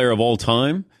 50 player of all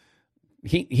time?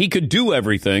 He could do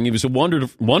everything. He was a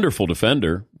wonderful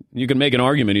defender. You can make an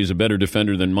argument he's a better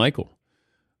defender than Michael.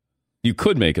 You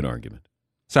could make an argument.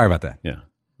 Sorry about that. Yeah.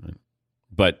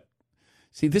 But,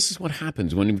 see, this is what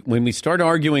happens when we start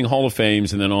arguing Hall of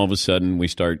Fames and then all of a sudden we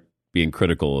start being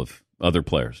critical of other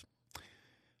players.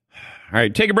 All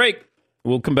right, take a break.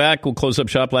 We'll come back. We'll close up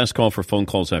shop. Last call for phone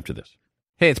calls after this.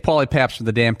 Hey, it's Paulie Paps from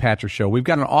the Dan Patrick Show. We've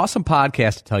got an awesome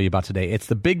podcast to tell you about today. It's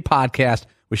the Big Podcast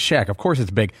with Shaq. Of course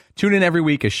it's big. Tune in every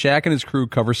week as Shaq and his crew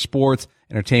cover sports,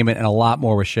 entertainment, and a lot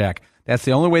more with Shaq. That's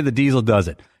the only way the Diesel does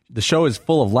it. The show is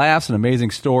full of laughs and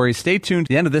amazing stories. Stay tuned to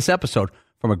the end of this episode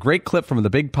from a great clip from the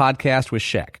Big Podcast with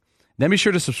Shaq. Then be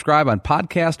sure to subscribe on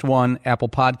Podcast One, Apple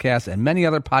Podcasts, and many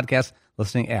other podcast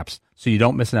listening apps so you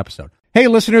don't miss an episode. Hey,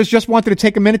 listeners, just wanted to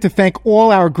take a minute to thank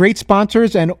all our great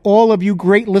sponsors and all of you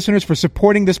great listeners for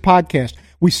supporting this podcast.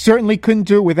 We certainly couldn't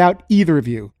do it without either of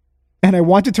you. And I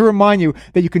wanted to remind you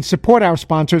that you can support our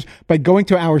sponsors by going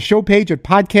to our show page at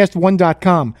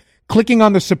podcastone.com, clicking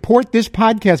on the Support This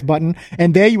Podcast button,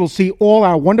 and there you will see all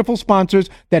our wonderful sponsors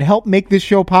that help make this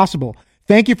show possible.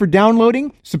 Thank you for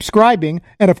downloading, subscribing,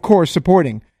 and of course,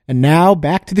 supporting. And now,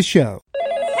 back to the show.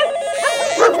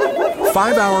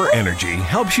 5-Hour Energy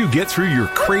helps you get through your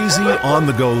crazy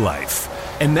on-the-go life.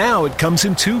 And now it comes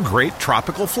in 2 great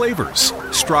tropical flavors,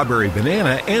 Strawberry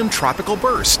Banana and Tropical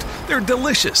Burst. They're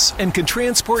delicious and can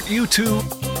transport you to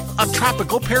a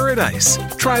tropical paradise.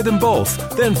 Try them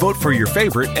both, then vote for your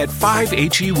favorite at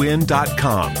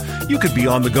 5hewin.com. You could be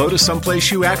on the go to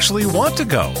someplace you actually want to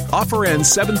go. Offer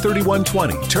ends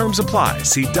 7/31/20. Terms apply.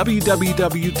 See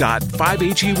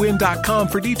www.5hewin.com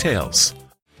for details.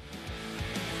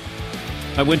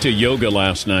 I went to yoga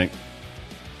last night,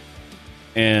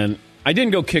 and I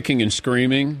didn't go kicking and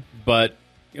screaming, but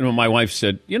my wife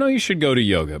said, you should go to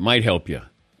yoga. It might help you.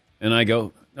 And I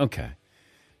go, okay.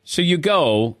 So you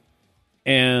go,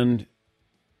 and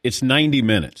it's 90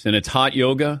 minutes, and it's hot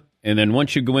yoga. And then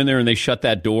once you go in there and they shut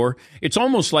that door, it's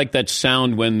almost like that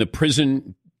sound when the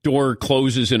prison door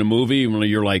closes in a movie when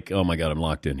you're like, oh, my God, I'm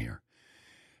locked in here.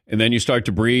 And then you start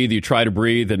to breathe, you try to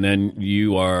breathe, and then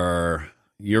you're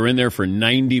in there for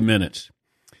 90 minutes.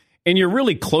 And you're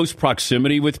really close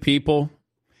proximity with people.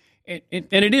 And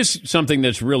it is something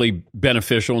that's really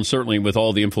beneficial, and certainly with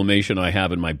all the inflammation I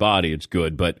have in my body, it's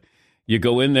good. But you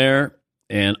go in there,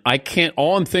 and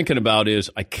all I'm thinking about is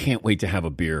I can't wait to have a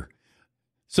beer.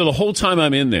 So the whole time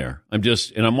I'm in there, I'm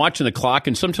watching the clock,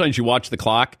 and sometimes you watch the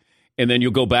clock, and then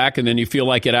you'll go back, and then you feel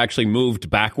like it actually moved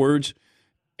backwards,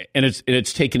 and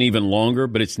it's taken even longer,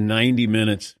 but it's 90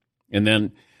 minutes. And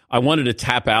then I wanted to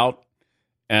tap out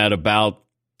at about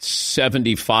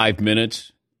 75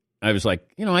 minutes. I was like,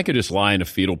 I could just lie in a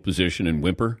fetal position and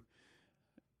whimper.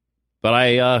 But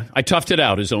I toughed it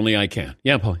out as only I can.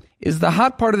 Yeah, Paul. Is the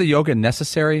hot part of the yoga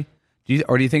necessary?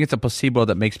 Or do you think it's a placebo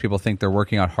that makes people think they're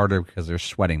working out harder because they're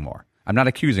sweating more? I'm not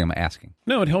accusing, I'm asking.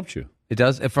 No, it helps you. It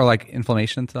does? For like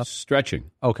inflammation and stuff?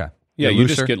 Stretching. Okay. Yeah, you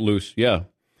just get loose. Yeah.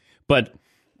 But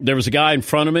there was a guy in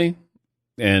front of me,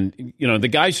 and, the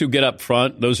guys who get up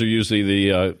front, those are usually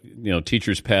the,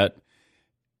 teacher's pet.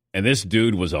 And this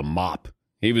dude was a mop.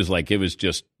 He was like, he was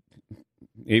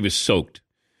soaked.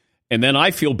 And then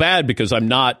I feel bad because I'm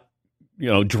not,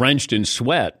 drenched in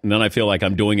sweat. And then I feel like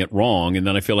I'm doing it wrong. And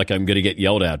then I feel like I'm going to get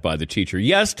yelled at by the teacher.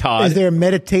 Yes, Todd. Is there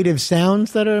meditative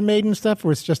sounds that are made and stuff,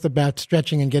 or it's just about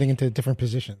stretching and getting into different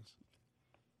positions?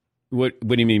 What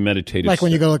do you mean meditative? Like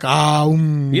when you go like,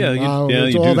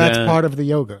 that's part of the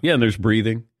yoga. Yeah, and there's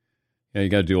breathing. Yeah, you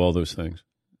got to do all those things.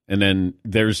 And then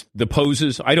there's the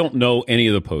poses. I don't know any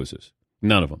of the poses.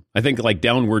 None of them. I think like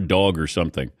downward dog or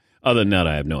something. Other than that,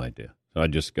 I have no idea. So I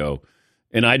just go,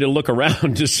 and I had to look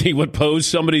around to see what pose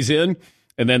somebody's in,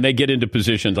 and then they get into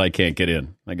positions I can't get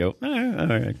in. I go, all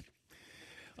right.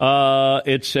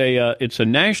 It's a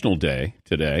national day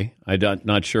today. I'm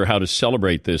not sure how to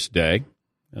celebrate this day.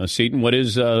 Seton, what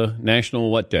is National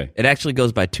what day? It actually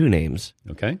goes by two names.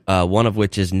 Okay. One of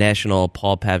which is National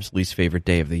Paul Pabst's Least Favorite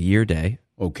Day of the Year Day.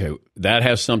 Okay. That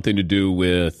has something to do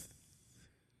with,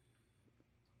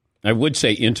 I would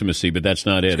say intimacy, but that's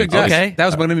not it. Okay. That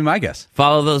was going to be my guess.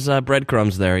 Follow those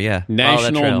breadcrumbs there, yeah.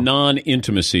 National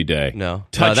Non-Intimacy Day. No.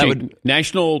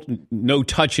 National No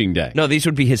Touching Day. No, these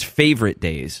would be his favorite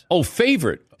days. Oh,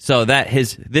 favorite. So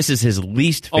this is his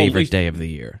least favorite day of the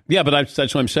year. Yeah, but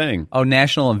that's what I'm saying. Oh,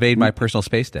 National Invade My Personal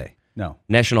Space Day. No.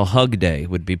 National Hug Day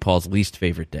would be Paul's least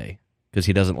favorite day because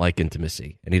he doesn't like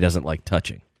intimacy and he doesn't like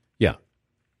touching. Yeah.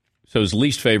 So his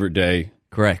least favorite day.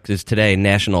 Correct. It's today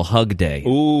National Hug Day.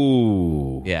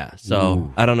 Ooh. Yeah.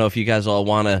 So I don't know if you guys all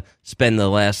want to spend the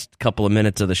last couple of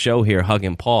minutes of the show here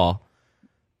hugging Paul,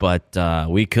 but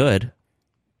we could.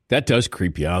 That does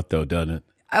creep you out, though, doesn't it?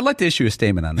 I'd like to issue a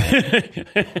statement on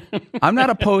that. I'm not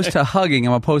opposed to hugging.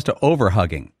 I'm opposed to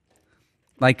over-hugging.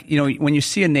 Like, when you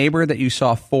see a neighbor that you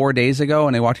saw 4 days ago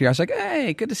and they walk to your house, like,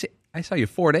 hey, good to see you. I saw you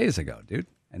 4 days ago, dude.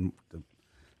 And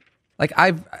like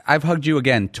I've hugged you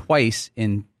again twice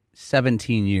in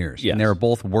 17 years. Yes. And they were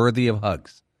both worthy of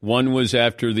hugs. One was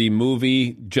after the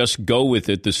movie Just Go With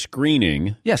It, the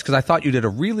screening. Yes, because I thought you did a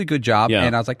really good job. Yeah.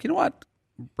 And I was like, you know what?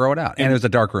 Throw it out. And it was a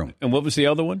dark room. And what was the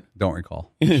other one? Don't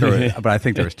recall. Sure, but I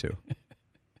think there was two.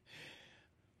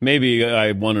 Maybe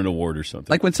I won an award or something.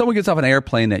 Like when someone gets off an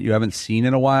airplane that you haven't seen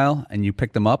in a while and you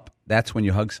pick them up, that's when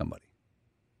you hug somebody.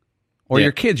 Or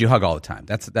your kids you hug all the time.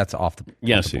 That's off the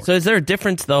Yes. Off the board. So is there a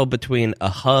difference, though, between a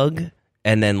hug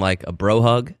and then like a bro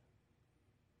hug?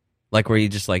 Like where you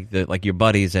just like your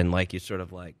buddies and like you sort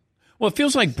of like. Well, it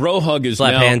feels like bro hug is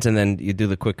slap now, hands and then you do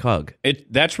the quick hug.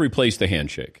 That's replaced the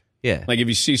handshake. Yeah. Like if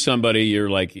you see somebody, you're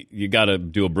like, you got to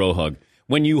do a bro hug.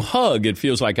 When you hug, it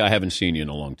feels like I haven't seen you in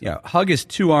a long time. Yeah, hug is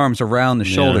two arms around the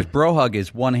shoulders. Bro hug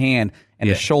is one hand and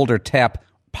a shoulder tap,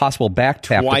 possible back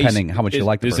tap, depending how much you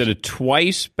like the person. Is it a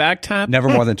twice back tap? Never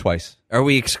more than twice. Are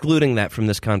we excluding that from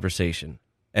this conversation?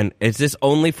 And is this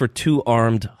only for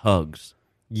two-armed hugs?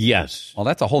 Yes. Well,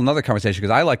 that's a whole nother conversation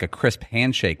because I like a crisp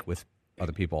handshake with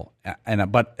other people.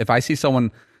 But if I see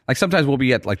someone, like sometimes we'll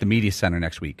be at like the media center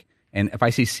next week, and if I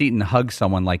see Seton hug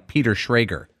someone like Peter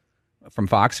Schrager from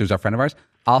Fox, who's our friend of ours,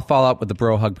 I'll follow up with the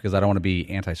bro hug because I don't want to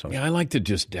be antisocial. Yeah, I like to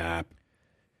just dap.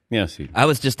 Yes. I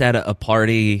was just at a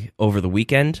party over the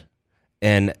weekend,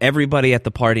 and everybody at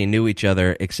the party knew each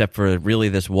other except for really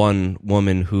this one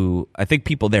woman who I think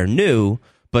people there knew,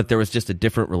 but there was just a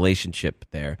different relationship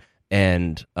there.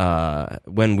 And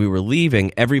when we were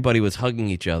leaving, everybody was hugging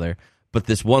each other, but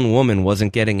this one woman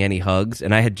wasn't getting any hugs,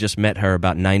 and I had just met her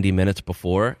about 90 minutes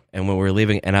before, and when we were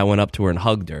leaving, and I went up to her and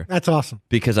hugged her. That's awesome.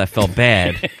 Because I felt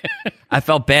bad. I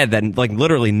felt bad that, like,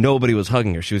 literally nobody was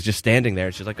hugging her. She was just standing there,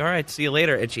 and she was like, all right, see you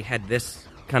later. And she had this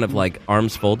kind of, like,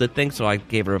 arms folded thing, so I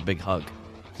gave her a big hug.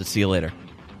 So see you later.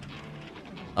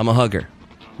 I'm a hugger.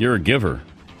 You're a giver.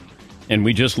 And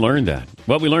we just learned that.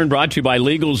 What we learned brought to you by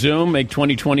LegalZoom. Make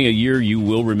 2020 a year you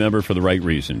will remember for the right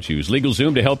reasons. Use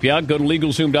LegalZoom to help you out. Go to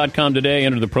LegalZoom.com today.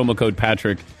 Enter the promo code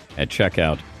Patrick at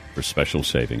checkout for special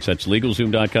savings. That's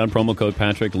LegalZoom.com, promo code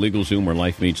Patrick. LegalZoom, where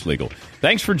life meets legal.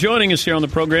 Thanks for joining us here on the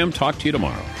program. Talk to you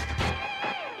tomorrow.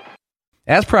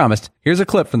 As promised, here's a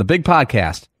clip from the big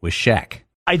podcast with Shaq.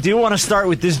 I do want to start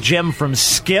with this gem from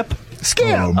Skip.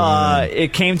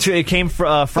 It came from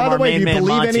our main man, do you believe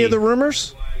Monty. any of the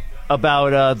rumors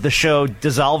about the show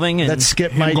dissolving and that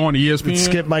Skip might going to ESPN?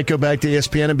 Skip might go back to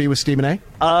ESPN and be with Stephen A.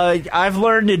 I've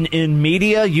learned in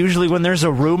media, usually when there's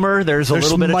a rumor, there's a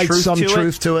little bit of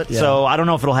truth to it. Yeah. So I don't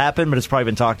know if it'll happen, but it's probably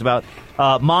been talked about.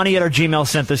 Monty at our Gmail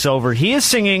sent this over. He is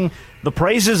singing the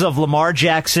praises of Lamar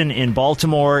Jackson in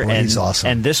Baltimore, and he's awesome.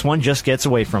 And this one just gets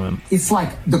away from him. It's like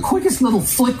the quickest little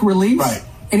flick release. Right.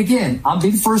 And again, I'll be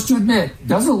the first to admit,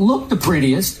 doesn't look the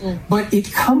prettiest, but it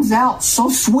comes out so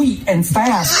sweet and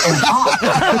fast and hot.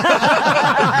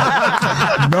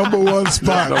 Number one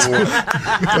spot.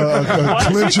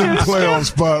 Clinching playoff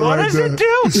spot right there. What does it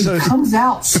do? It comes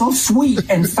out so sweet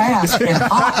and fast and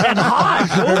hot. And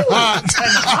hot.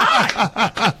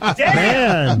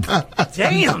 Damn.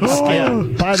 Damn.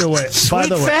 Skip. By the way,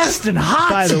 fast and hot.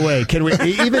 By the way, can we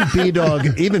even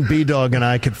B-Dog and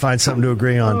I could find something to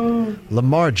agree on.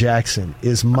 Lamar Jackson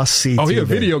is must-see Oh, TV. he a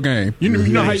video game. You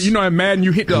know how in Madden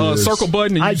you hit the circle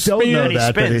button and you spin? I don't know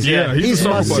that, but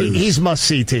he's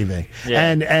must-see TV. Yeah.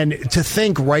 And to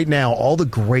think right now, all the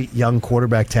great young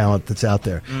quarterback talent that's out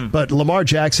there. But Lamar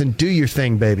Jackson, do your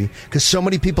thing, baby, because so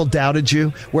many people doubted you,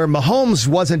 where Mahomes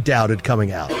wasn't doubted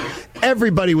coming out.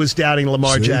 Everybody was doubting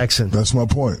Lamar Jackson. That's my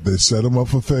point. They set him up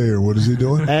for failure. What is he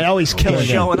doing? And he's killing it.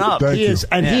 Showing up. He is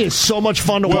so much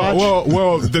fun to watch.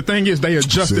 Well, the thing is, they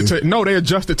adjusted to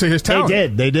his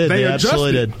talent. They did. They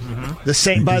absolutely did. The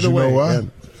same, by the way. You know why?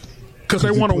 Because they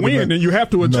want to win, and you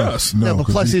have to adjust. No, but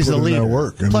plus he's a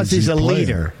leader. Plus he's a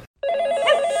leader.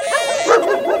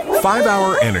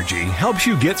 5-Hour Energy helps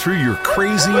you get through your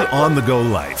crazy on-the-go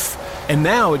life. And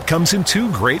now it comes in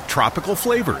 2 great tropical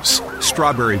flavors,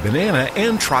 Strawberry Banana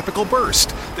and Tropical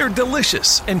Burst. They're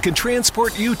delicious and can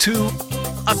transport you to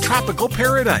a tropical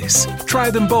paradise. Try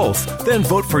them both, then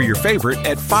vote for your favorite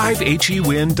at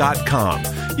 5hewin.com.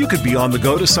 You could be on the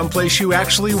go to someplace you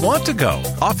actually want to go.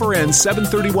 Offer ends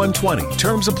 7/31/20.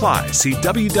 Terms apply. See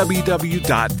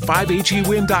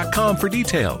www.5hewin.com for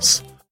details.